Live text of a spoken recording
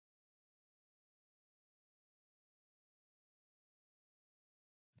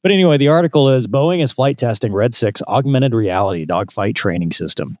But anyway, the article is Boeing is flight testing Red 6 augmented reality dogfight training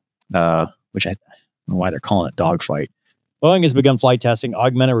system, which I don't know why they're calling it dogfight. Boeing has begun flight testing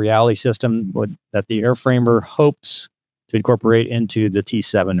augmented reality system that the airframer hopes to incorporate into the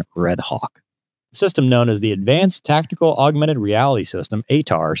T-7 Red Hawk. The system, known as the Advanced Tactical Augmented Reality System,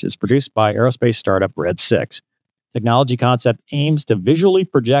 ATARS, is produced by aerospace startup Red 6. Technology concept aims to visually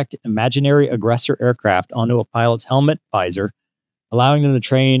project imaginary aggressor aircraft onto a pilot's helmet visor, allowing them to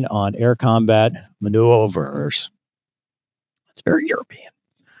train on air combat maneuvers. That's very European.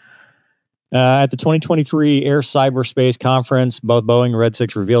 At the 2023 Air Cyberspace Conference, both Boeing and Red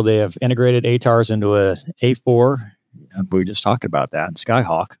 6 revealed they have integrated ATARS into a A4. We just talked about that.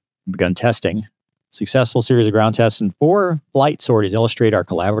 Skyhawk begun testing. Successful series of ground tests and 4 flight sorties illustrate our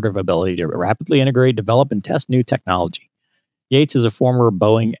collaborative ability to rapidly integrate, develop, and test new technology. Yates is a former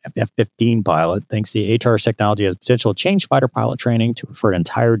Boeing F-15 pilot, thinks the ATARS technology has potential to change fighter pilot training for an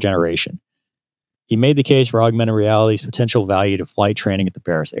entire generation. He made the case for augmented reality's potential value to flight training at the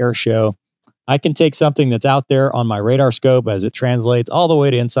Paris Air Show. I can take something that's out there on my radar scope as it translates all the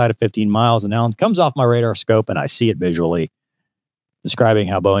way to inside of 15 miles, and now it comes off my radar scope and I see it visually, describing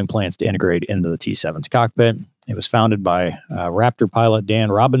how Boeing plans to integrate into the T-7's cockpit. It was founded by Raptor pilot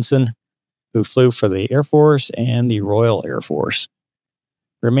Dan Robinson, who flew for the Air Force and the Royal Air Force.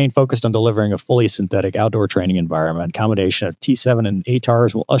 Remain focused on delivering a fully synthetic outdoor training environment. Combination of T-7 and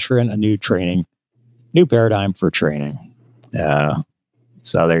ATARS will usher in a new paradigm for training.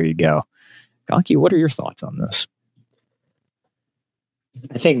 So there you go. Gonky, what are your thoughts on this?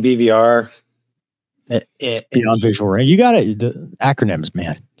 I think BVR. Beyond visual range. You got it. The acronyms,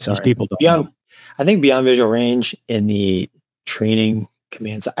 man. These people don't know. I think beyond visual range in the training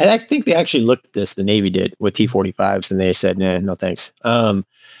commands. I think they actually looked at this, the Navy did, with T-45s, and they said, nah, no thanks. But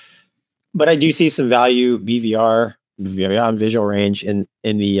I do see some value, BVR, beyond visual range in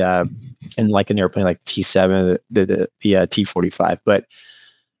like an airplane like T-7, the T-45. But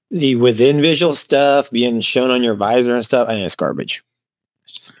the within visual stuff being shown on your visor and stuff, I think it's garbage.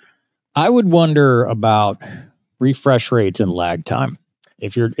 I would wonder about refresh rates and lag time.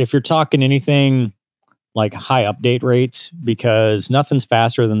 If you're talking anything like high update rates, because nothing's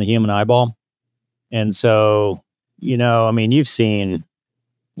faster than the human eyeball. And so, you've seen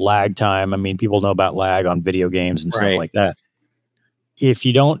lag time. I mean, people know about lag on video games and stuff like that. If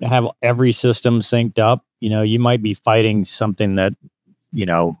you don't have every system synced up, you might be fighting something that,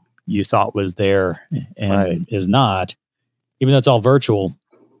 you thought was there and is not. Even though it's all virtual,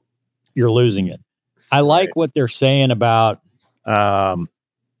 you're losing it. I like what they're saying about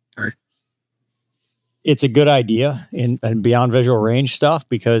it's a good idea in beyond visual range stuff,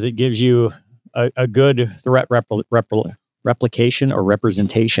 because it gives you a good threat replication or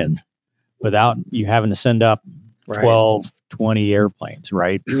representation without you having to send up 12, 20 airplanes,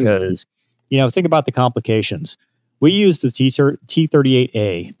 right? Because, think about the complications. We use the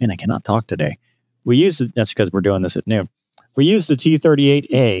T-38A, and I cannot talk today. That's because we're doing this at noon. We used the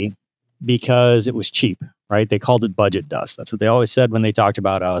T-38A because it was cheap, right? They called it budget dust. That's what they always said when they talked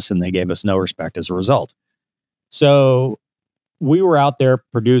about us, and they gave us no respect as a result. So we were out there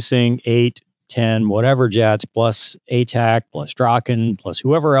producing 8, 10, whatever jets, plus ATAC, plus Draken, plus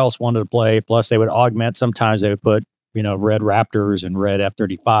whoever else wanted to play. Plus they would augment. Sometimes they would put, red Raptors and red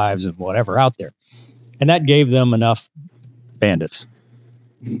F-35s and whatever out there. And that gave them enough bandits.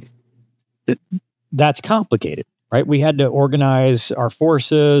 That's complicated, right? We had to organize our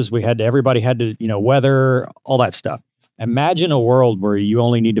forces. Everybody had to, weather, all that stuff. Imagine a world where you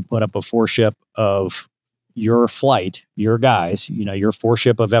only need to put up a 4-ship of your flight, your guys, your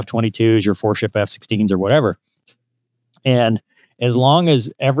 4-ship of F-22s, your 4-ship F-16s or whatever. And as long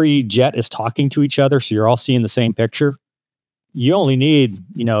as every jet is talking to each other, so you're all seeing the same picture, you only need,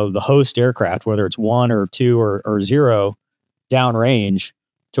 the host aircraft, whether it's 1 or 2 or 0 downrange,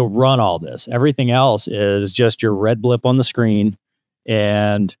 to run all this. Everything else is just your red blip on the screen.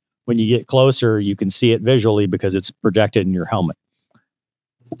 And when you get closer, you can see it visually because it's projected in your helmet.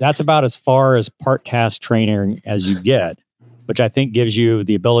 That's about as far as part task training as you get, which I think gives you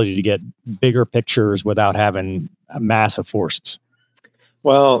the ability to get bigger pictures without having massive forces.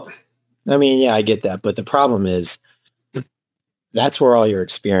 Well, I get that. But the problem is, that's where all your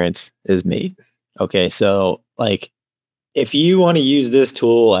experience is made. Okay. So if you want to use this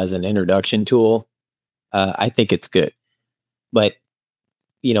tool as an introduction tool, I think it's good. But,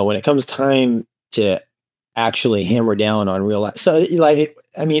 when it comes time to actually hammer down on real life, so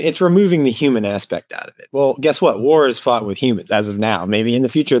it's removing the human aspect out of it. Well, guess what? War is fought with humans as of now. Maybe in the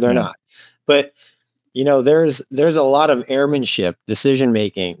future they're not. But, there's a lot of airmanship,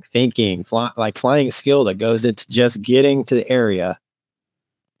 decision-making, thinking, flying skill that goes into just getting to the area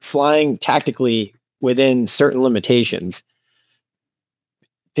flying tactically within certain limitations,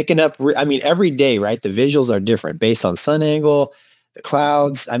 picking up, every day, right? The visuals are different based on sun angle, the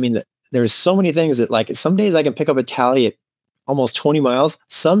clouds. There's so many things that, like, some days I can pick up a tally at almost 20 miles.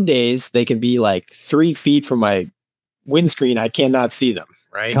 Some days they can be like 3 feet from my windscreen. I cannot see them,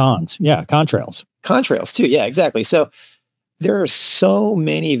 right? Contrails. Contrails too. Yeah, exactly. So there are so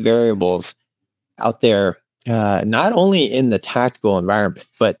many variables out there, not only in the tactical environment,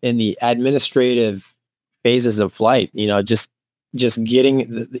 but in the administrative phases of flight, just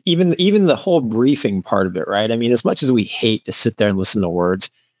getting even the whole briefing part of it, right? As much as we hate to sit there and listen to words,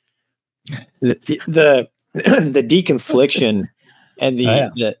 the deconfliction and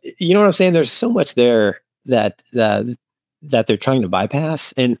the you know what I'm saying? There's so much there that they're trying to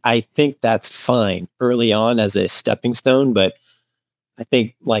bypass. And I think that's fine early on as a stepping stone. But I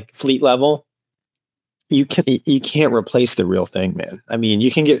think, like, fleet level, you can't replace the real thing, man.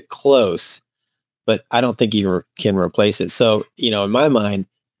 You can get close, but I don't think you can replace it. So, in my mind,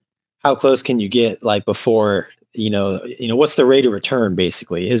 how close can you get, like, before, what's the rate of return,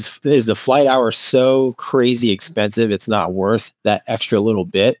 basically? Is the flight hour so crazy expensive it's not worth that extra little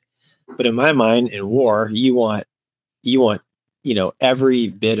bit? But in my mind, in war, you want every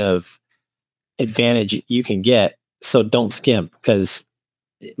bit of advantage you can get. So don't skimp, because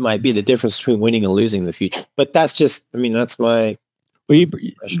it might be the difference between winning and losing in the future. But that's just, that's my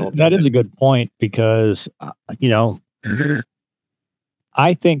that is a good point, because,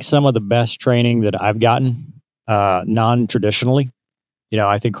 I think some of the best training that I've gotten, non-traditionally,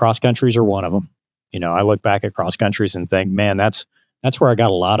 I think cross countries are one of them. I look back at cross countries and think, man, that's where I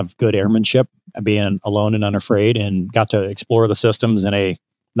got a lot of good airmanship, being alone and unafraid, and got to explore the systems in a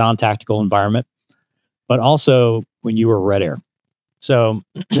non-tactical environment. But also when you were Red Air. So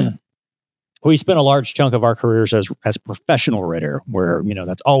we spent a large chunk of our careers as professional Red Air, where,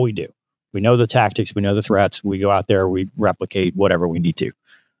 that's all we do. We know the tactics, we know the threats, we go out there, we replicate whatever we need to.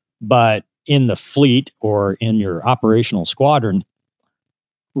 But in the fleet or in your operational squadron,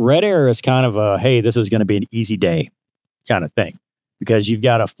 Red Air is kind of a, hey, this is going to be an easy day kind of thing, because you've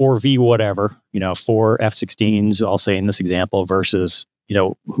got a 4V whatever, 4 F-16s, I'll say in this example, versus,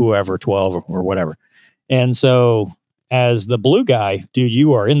 whoever, 12 or whatever. And so as the blue guy, dude,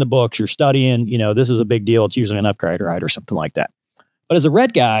 you are in the books, you're studying, this is a big deal. It's usually an upgrade, right? Or something like that. But as a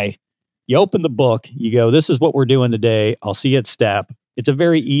red guy, you open the book, you go, this is what we're doing today. I'll see it step. It's a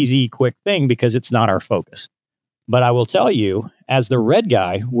very easy, quick thing because it's not our focus. But I will tell you, as the red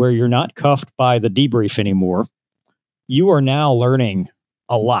guy, where you're not cuffed by the debrief anymore, you are now learning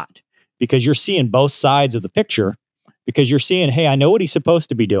a lot, because you're seeing both sides of the picture, because you're seeing, hey, I know what he's supposed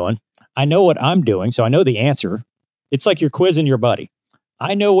to be doing. I know what I'm doing. So I know the answer. It's like you're quizzing your buddy.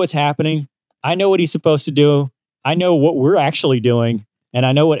 I know what's happening. I know what he's supposed to do. I know what we're actually doing. And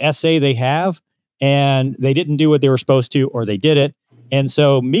I know what SA they have, and they didn't do what they were supposed to, or they did it. And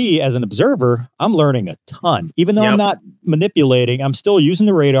so me as an observer, I'm learning a ton, even though I'm not manipulating. I'm still using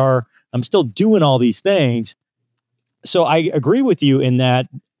the radar. I'm still doing all these things. So I agree with you in that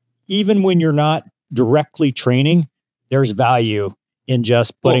even when you're not directly training, there's value in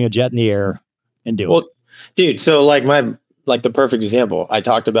just putting a jet in the air and doing it. Dude, so like the perfect example, I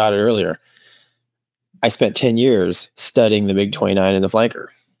talked about it earlier. I spent 10 years studying the MiG-29 and the flanker.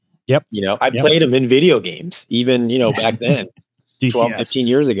 Yep. I played them in video games, even, back then, 12, 15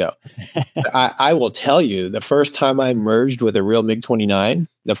 years ago. I will tell you, the first time I merged with a real MiG-29,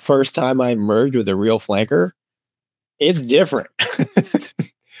 the first time I merged with a real flanker, it's different.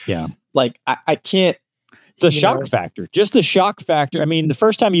 Yeah. Like I can't. The shock factor, just the shock factor. The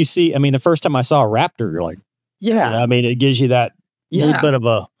first time I saw a Raptor, you're like, it gives you that little bit of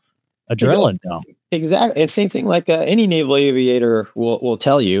a adrenaline dump. Exactly. And same thing, like any naval aviator will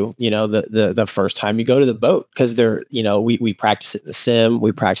tell you, the first time you go to the boat, because they're, we practice it in the sim,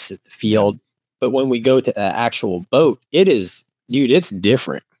 we practice it in the field, but when we go to the actual boat, it's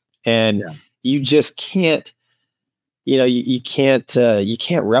different. And you just can't, you can't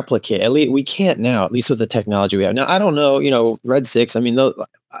replicate. At least we can't now, at least with the technology we have now. I don't know, Red 6.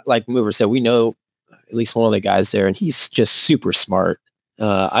 Like Mover said, we know at least one of the guys there, and he's just super smart.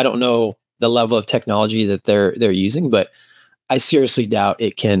 I don't know the level of technology that they're using, but I seriously doubt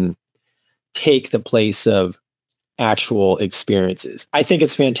it can take the place of actual experiences. I think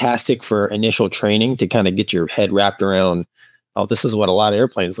it's fantastic for initial training to kind of get your head wrapped around, oh, this is what a lot of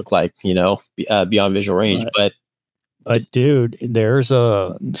airplanes look like, beyond visual range. But dude,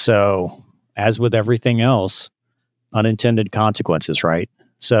 so as with everything else, unintended consequences, right?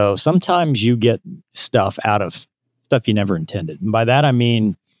 So sometimes you get stuff out of stuff you never intended. And by that, I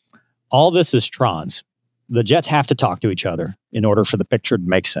mean, all this is trons. The jets have to talk to each other. in order for the picture to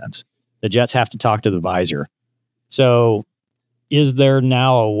make sense. The jets have to talk to the visor. So is there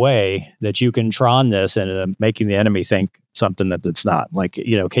now a way that you can Tron this and making the enemy think something that it's not? Like,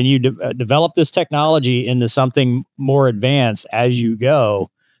 can you develop this technology into something more advanced as you go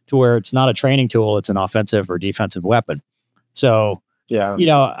to where it's not a training tool, it's an offensive or defensive weapon? So,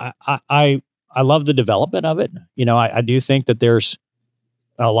 I love the development of it. I do think that there's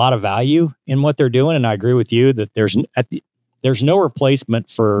a lot of value in what they're doing. And I agree with you that there's no replacement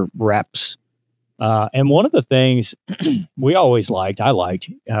for reps. And one of the things I liked,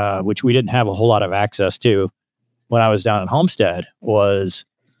 which we didn't have a whole lot of access to when I was down in Homestead, was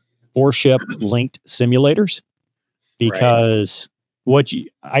 4-ship linked simulators. Because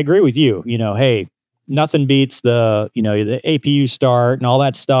I agree with you, hey, nothing beats the APU start and all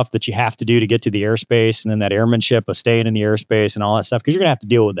that stuff that you have to do to get to the airspace, and then that airmanship of staying in the airspace and all that stuff, because you're gonna have to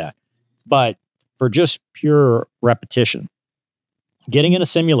deal with that. But for just pure repetition, getting in a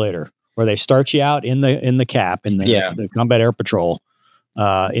simulator where they start you out in the cap, in the combat air patrol,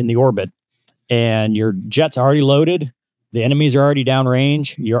 in the orbit, and your jet's already loaded, the enemies are already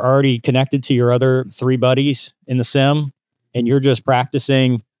downrange, you're already connected to your other 3 buddies in the sim, and you're just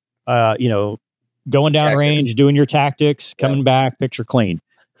practicing, going down range, doing your tactics, coming back, picture clean.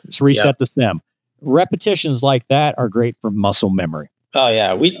 Just reset the sim. Repetitions like that are great for muscle memory. Oh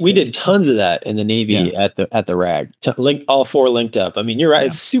yeah, we did tons of that in the Navy at the RAG. Link all 4 linked up. I mean, you're right.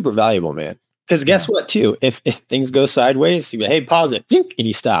 It's super valuable, man. Because guess what, too? If things go sideways, you go, hey, pause it, and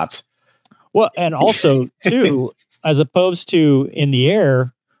he stops. Well, and also too, as opposed to in the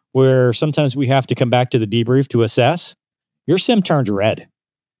air, where sometimes we have to come back to the debrief to assess, your sim turns red.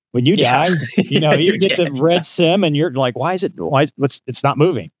 When you die, you get the red sim, and you're like, it's not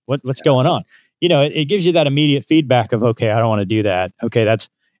moving. What's going on? It gives you that immediate feedback of, okay, I don't want to do that. Okay,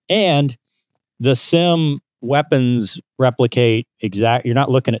 and the sim weapons replicate you're not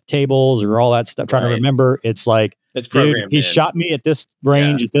looking at tables or all that stuff, trying to remember. It's like, it's programmed. He shot me at this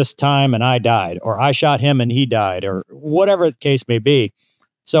range at this time and I died, or I shot him and he died, or whatever the case may be.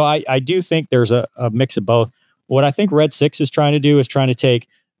 So I do think there's a mix of both. What I think Red 6 is trying to do is trying to take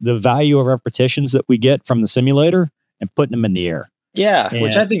the value of repetitions that we get from the simulator and putting them in the air. Yeah, and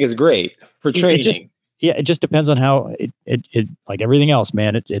which I think is great for training. It just depends on how it like everything else,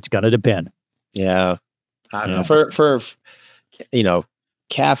 man. It's going to depend. Yeah. I don't know. For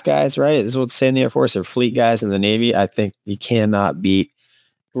CAF guys, right? This is what they say in the Air Force, or fleet guys in the Navy. I think you cannot beat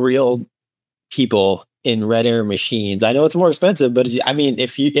real people in red air machines. I know it's more expensive, but I mean,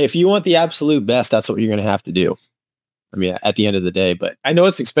 if you want the absolute best, that's what you're going to have to do. I mean, at the end of the day, but I know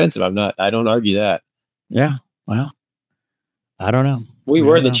it's expensive. I don't argue that. Yeah. Well, I don't know. We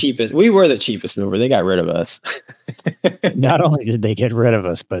were the cheapest. We were the cheapest mover. They got rid of us. Not only did they get rid of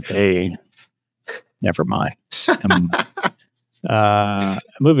us, but never mind.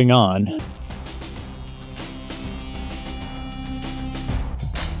 Moving on.